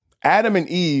Adam and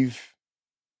Eve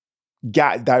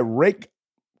got direct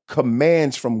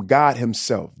commands from God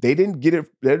himself. They didn't get it.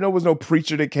 There was no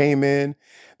preacher that came in.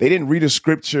 They didn't read a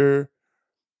scripture.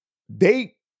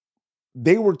 They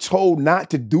were told not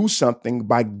to do something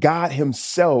by God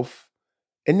himself,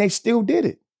 and they still did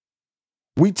it.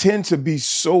 We tend to be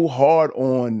so hard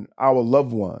on our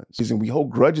loved ones, and we hold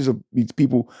grudges of these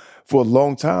people for a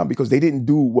long time because they didn't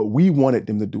do what we wanted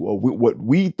them to do or what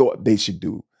we thought they should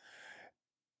do.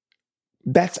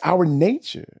 That's our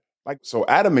nature. So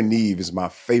Adam and Eve is my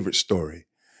favorite story.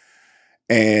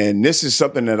 And this is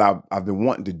something that I've been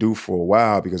wanting to do for a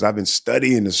while because I've been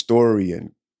studying the story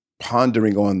and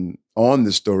pondering on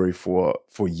the story for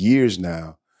years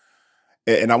now.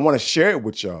 And I want to share it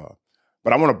with y'all,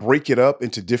 but I want to break it up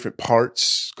into different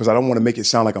parts because I don't want to make it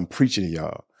sound like I'm preaching to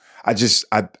y'all.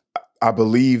 I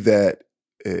believe that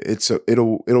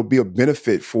it'll be a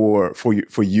benefit for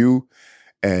you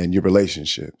and your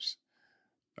relationships.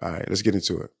 All right, let's get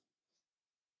into it.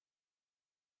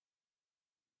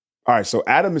 All right, so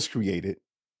Adam is created.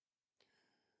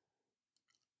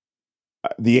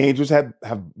 The angels have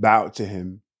bowed to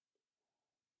him.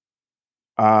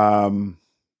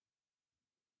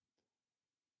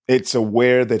 It's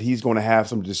aware that he's going to have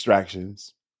some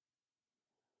distractions.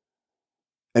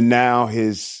 And now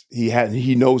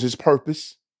he knows his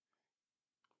purpose.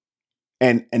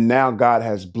 And now God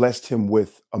has blessed him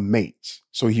with a mate,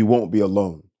 so he won't be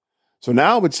alone. So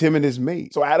now it's him and his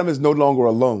mate. So Adam is no longer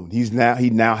alone. He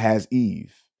now has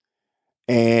Eve.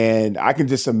 And I can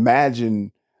just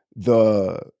imagine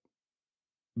the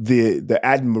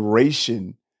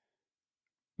admiration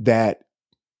that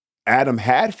Adam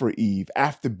had for Eve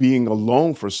after being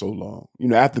alone for so long,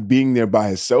 after being there by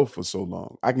himself for so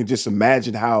long. I can just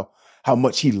imagine how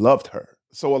much he loved her.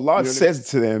 So Allah says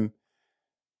to them,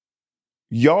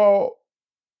 y'all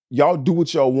do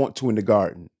what y'all want to in the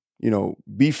garden.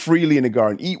 Be freely in the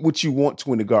garden, eat what you want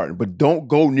to in the garden, but don't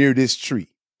go near this tree.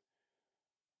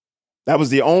 That was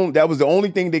the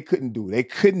only thing they couldn't do. They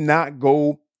could not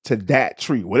go to that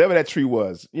tree, whatever that tree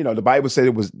was. The Bible said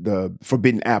it was the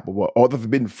forbidden apple or the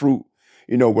forbidden fruit,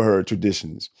 were her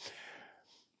traditions.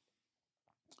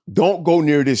 Don't go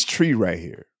near this tree right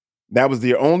here. That was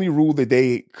the only rule that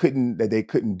they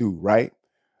couldn't do, right?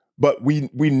 But we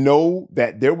know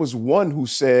that there was one who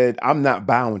said, I'm not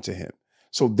bowing to him.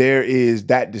 So there is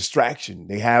that distraction.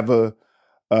 They have an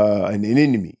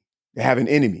enemy. They have an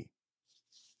enemy.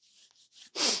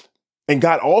 And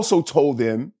God also told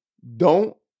them,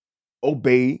 don't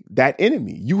obey that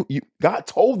enemy. God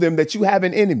told them that you have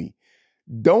an enemy.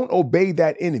 Don't obey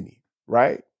that enemy,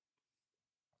 right?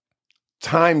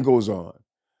 Time goes on.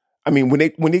 I mean, when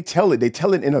they tell it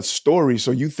in a story,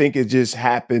 so you think it just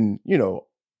happened,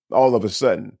 all of a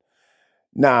sudden.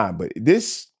 Nah, but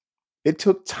it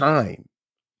took time.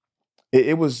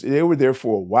 They were there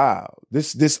for a while.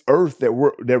 This earth that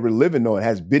we're living on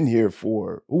has been here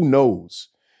for who knows.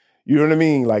 You know what I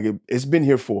mean? Like it's been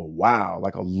here for a while,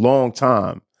 like a long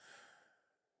time.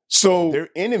 So their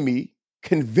enemy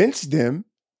convinced them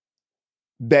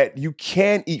that you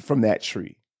can eat from that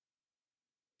tree.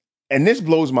 And this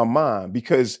blows my mind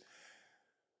because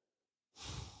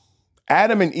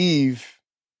Adam and Eve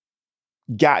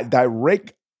got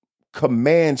direct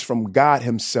commands from God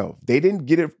himself. They didn't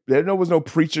get it. There was no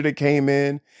preacher that came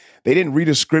in. They didn't read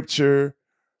a scripture.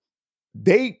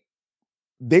 They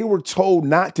were told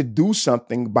not to do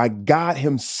something by God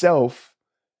himself,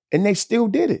 and they still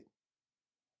did it.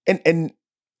 And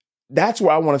that's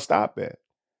where I want to stop at.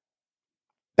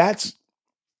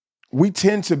 We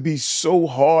tend to be so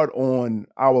hard on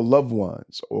our loved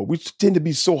ones, or we tend to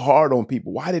be so hard on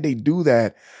people. Why did they do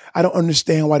that? I don't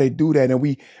understand why they do that. And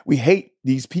we hate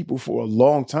these people for a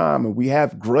long time, and we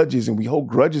have grudges, and we hold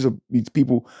grudges of these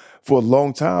people for a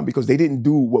long time because they didn't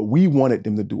do what we wanted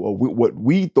them to do or what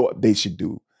we thought they should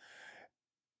do.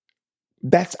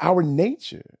 That's our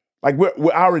nature. Like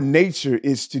our nature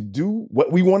is to do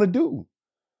what we want to do,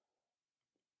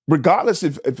 regardless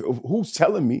of who's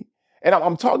telling me. And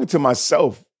I'm talking to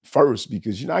myself first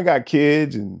because, I got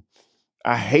kids and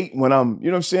I hate when they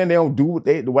don't do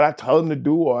what I tell them to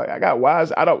do, or I got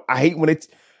wives. I hate when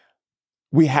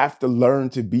we have to learn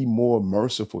to be more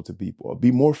merciful to people or be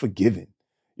more forgiving.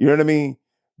 You know what I mean?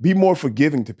 Be more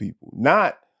forgiving to people.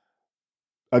 Not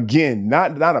a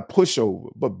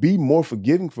pushover, but be more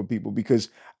forgiving for people because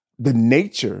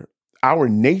our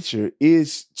nature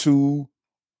is to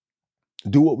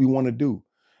do what we want to do.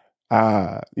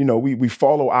 We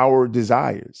follow our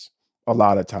desires a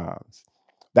lot of times.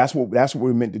 That's what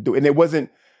we're meant to do. And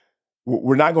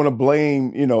we're not going to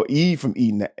blame, Eve from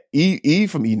eating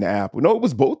the apple. No, it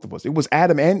was both of us. It was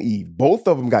Adam and Eve. Both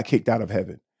of them got kicked out of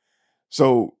heaven.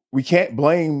 So we can't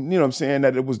blame,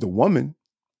 that it was the woman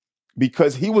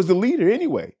because he was the leader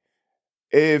anyway.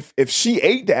 If she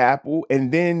ate the apple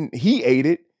and then he ate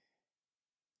it,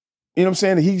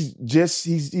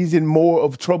 he's in more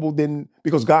of trouble than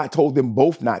because God told them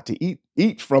both not to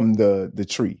eat from the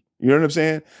tree. You know what I'm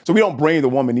saying? So we don't blame the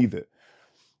woman either.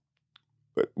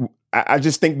 But I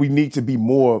just think we need to be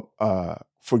more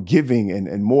forgiving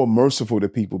and more merciful to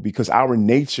people because our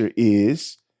nature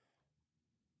is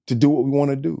to do what we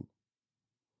want to do.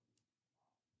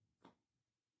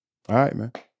 All right,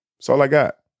 man. That's all I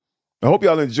got. I hope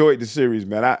y'all enjoyed the series,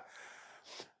 man.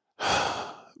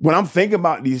 When I'm thinking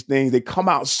about these things, they come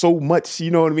out so much,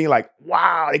 you know what I mean? Like,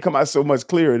 wow, they come out so much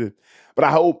clearer. But I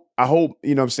hope,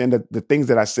 that the things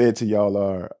that I said to y'all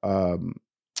are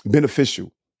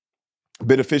beneficial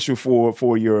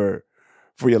for your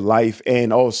life.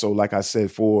 And also, like I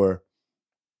said, for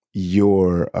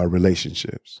your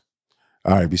relationships.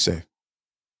 All right, be safe.